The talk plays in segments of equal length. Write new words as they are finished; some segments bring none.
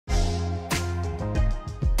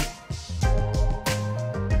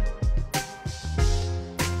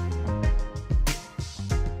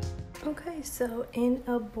So in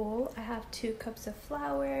a bowl, I have 2 cups of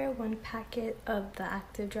flour, 1 packet of the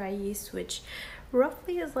active dry yeast, which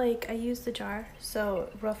roughly is like, I use the jar,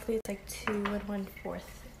 so roughly it's like 2 1/4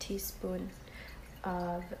 teaspoon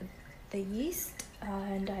of the yeast,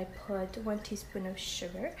 and I put 1 teaspoon of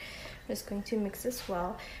sugar. I'm just going to mix this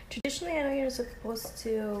well. Traditionally, I know you're supposed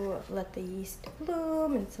to let the yeast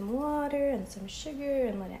bloom in some water and some sugar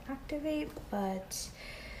and let it activate, but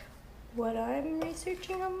what I'm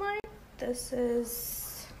researching online, this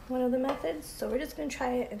is one of the methods, so we're just going to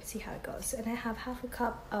try it and see how it goes. And I have 1/2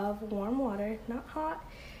 cup of warm water, not hot,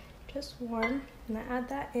 just warm. I'm going to add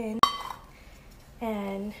that in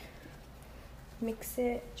and mix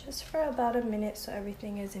it just for about a minute so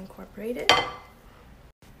everything is incorporated.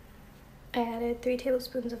 I added 3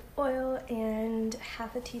 tablespoons of oil and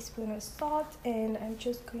 1/2 teaspoon of salt, and I'm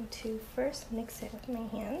just going to first mix it with my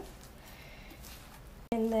hands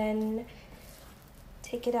and then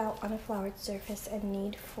take it out on a floured surface and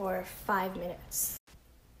knead for 5 minutes.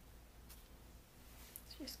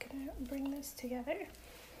 So just gonna bring this together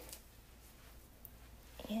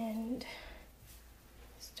and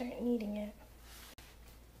start kneading it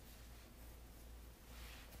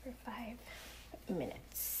for 5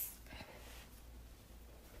 minutes.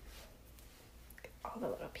 Get all the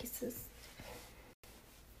little pieces.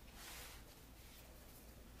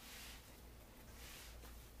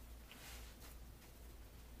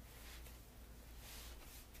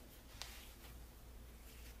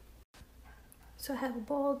 So I have a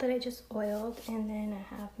bowl that I just oiled, and then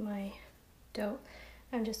I have my dough.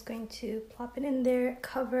 I'm just going to plop it in there,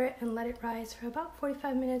 cover it, and let it rise for about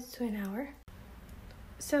 45 minutes to an hour.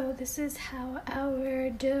 So this is how our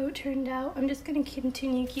dough turned out. I'm just going to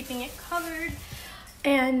continue keeping it covered,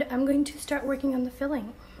 and I'm going to start working on the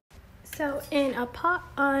filling. So in a pot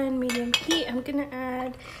on medium heat, I'm going to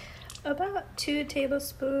add about 2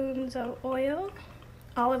 tablespoons of olive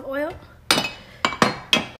oil.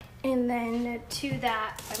 And then to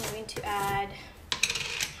that, I'm going to add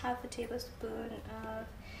 1/2 tablespoon of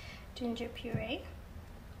ginger puree.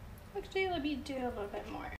 Actually, let me do a little bit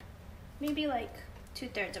more. Maybe like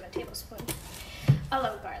 2/3 of a tablespoon. I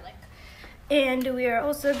love garlic. And we are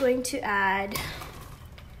also going to add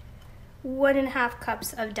 1.5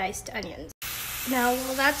 cups of diced onions. Now,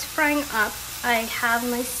 while that's frying up, I have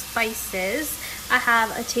my spices. I have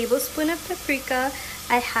a tablespoon of paprika.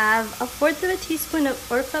 I have 1/4 teaspoon of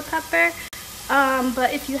orfa pepper, but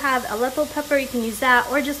if you have Aleppo pepper, you can use that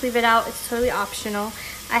or just leave it out. It's totally optional.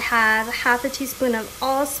 I have 1/2 teaspoon of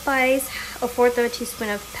allspice, 1/4 teaspoon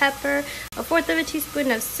of pepper, 1/4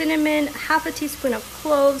 teaspoon of cinnamon, 1/2 teaspoon of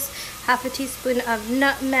cloves, 1/2 teaspoon of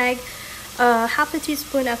nutmeg, 1/2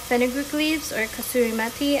 teaspoon of fenugreek leaves or kasuri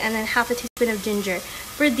methi, and then 1/2 teaspoon of ginger.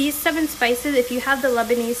 For these 7 spices, if you have the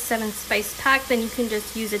Lebanese 7 spice pack, then you can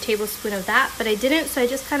just use a tablespoon of that, but I didn't, so I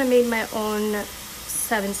just kind of made my own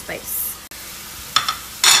 7 spice.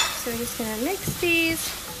 So we're just gonna mix these,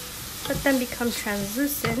 let them become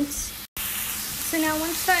translucent. So now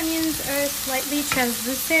once the onions are slightly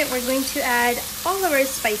translucent, we're going to add all of our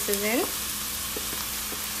spices in.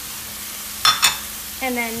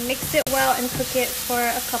 And then mix it well and cook it for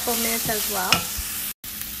a couple minutes as well.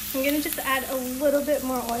 I'm gonna just add a little bit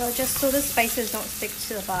more oil just so the spices don't stick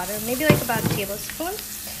to the bottom, maybe like about a tablespoon.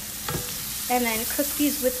 And then cook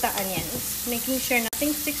these with the onions, making sure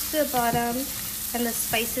nothing sticks to the bottom and the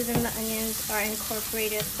spices and the onions are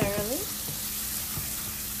incorporated thoroughly.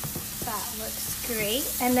 That looks great.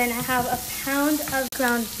 And then I have 1 pound of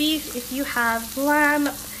ground beef. If you have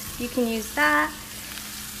lamb, you can use that,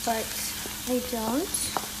 but I don't,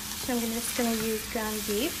 so I'm just going to use ground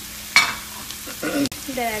beef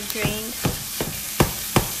that I've drained,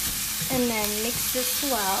 and then mix this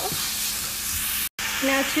well.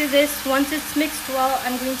 Now to this, once it's mixed well,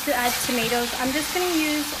 I'm going to add tomatoes. I'm just going to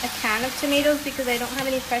use a can of tomatoes because I don't have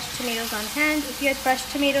any fresh tomatoes on hand. If you had fresh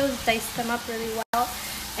tomatoes, dice them up really well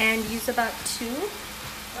and use about 2.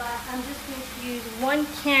 But I'm just going to use 1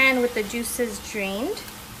 can with the juices drained.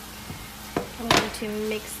 I'm going to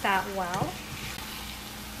mix that well.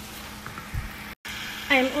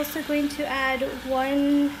 I'm also going to add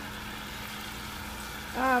 1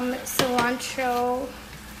 cilantro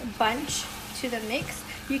bunch to the mix.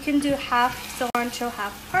 You can do half cilantro,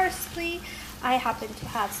 half parsley. I happen to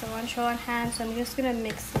have cilantro on hand, so I'm just going to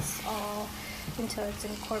mix this all until it's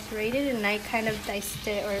incorporated, and I kind of diced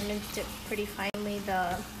it or minced it pretty finely,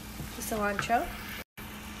 the cilantro.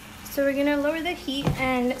 So we're gonna lower the heat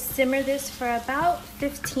and simmer this for about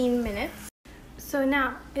 15 minutes. So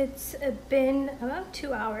now it's been about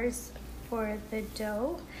 2 hours for the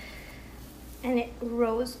dough, and it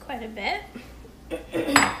rose quite a bit.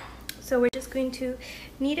 So we're just going to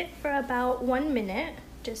knead it for about 1 minute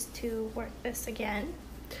just to work this again.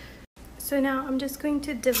 So now I'm just going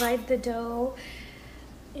to divide the dough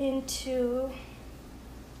into,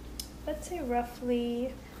 let's say,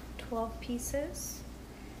 roughly 12 pieces.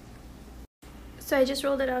 So I just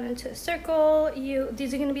rolled it out into a circle.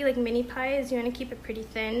 These are going to be like mini pies. You want to keep it pretty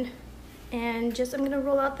thin. And I'm going to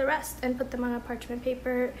roll out the rest and put them on a parchment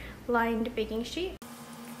paper lined baking sheet.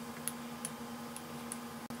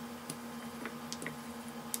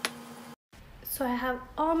 So I have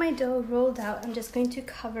all my dough rolled out. I'm just going to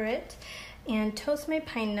cover it and toast my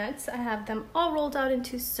pine nuts. I have them all rolled out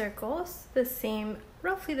into circles,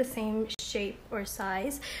 roughly the same shape or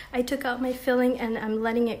size. I took out my filling and I'm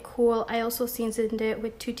letting it cool. I also seasoned it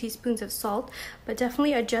with 2 teaspoons of salt, but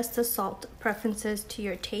definitely adjust the salt preferences to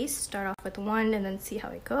your taste. Start off with 1 and then see how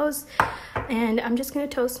it goes. And I'm just going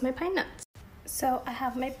to toast my pine nuts. So I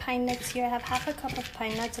have my pine nuts here. I have half a cup of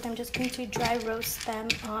pine nuts and I'm just going to dry roast them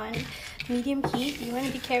on medium heat. You want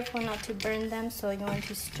to be careful not to burn them, so you want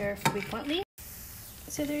to stir frequently.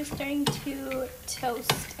 So they're starting to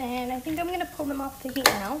toast and I think I'm going to pull them off the heat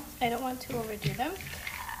now. I don't want to overdo them.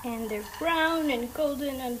 And they're brown and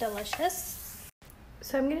golden and delicious.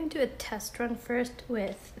 So I'm going to do a test run first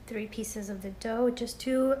with 3 pieces of the dough just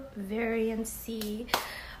to vary and see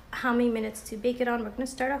how many minutes to bake it on. We're going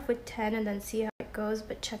to start off with 10 and then see how it goes,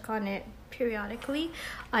 but check on it periodically.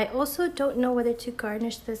 I also don't know whether to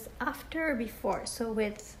garnish this after or before. So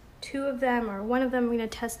with 2 of them or 1 of them, I'm going to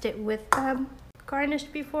test it with them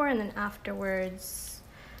garnished before, and then afterwards,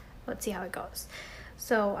 let's see how it goes.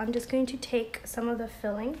 So I'm just going to take some of the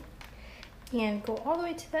filling and go all the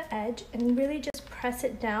way to the edge and really just press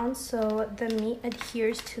it down so the meat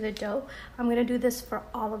adheres to the dough. I'm going to do this for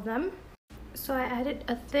all of them. So I added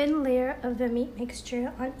a thin layer of the meat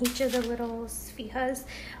mixture on each of the little sfeehas.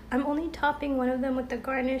 I'm only topping 1 of them with the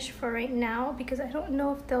garnish for right now because I don't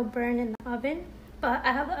know if they'll burn in the oven. But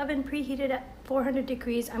I have the oven preheated at 400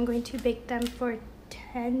 degrees. I'm going to bake them for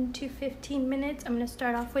 10 to 15 minutes. I'm going to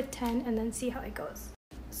start off with 10 and then see how it goes.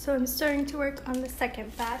 So I'm starting to work on the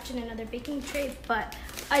second batch in another baking tray, but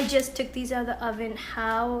I just took these out of the oven.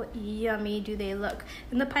 How yummy do they look?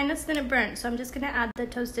 And the pine nuts didn't burn, so I'm just going to add the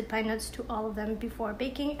toasted pine nuts to all of them before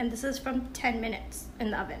baking, and this is from 10 minutes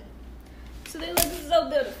in the oven. So they look so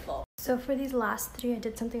beautiful. So for these last 3, I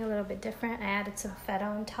did something a little bit different. I added some feta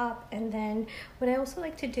on top, and then what I also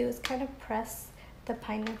like to do is kind of press the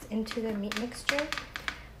pine nuts into the meat mixture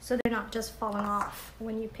so they're not just falling off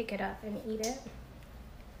when you pick it up and eat it.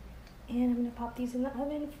 And I'm going to pop these in the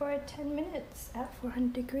oven for 10 minutes at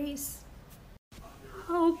 400 degrees.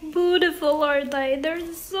 How beautiful are they?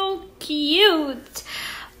 They're so cute.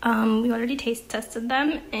 We already taste tested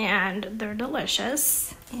them and they're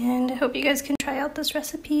delicious. And I hope you guys can try out this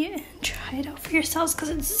recipe and try it out for yourselves because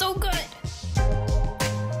it's so good.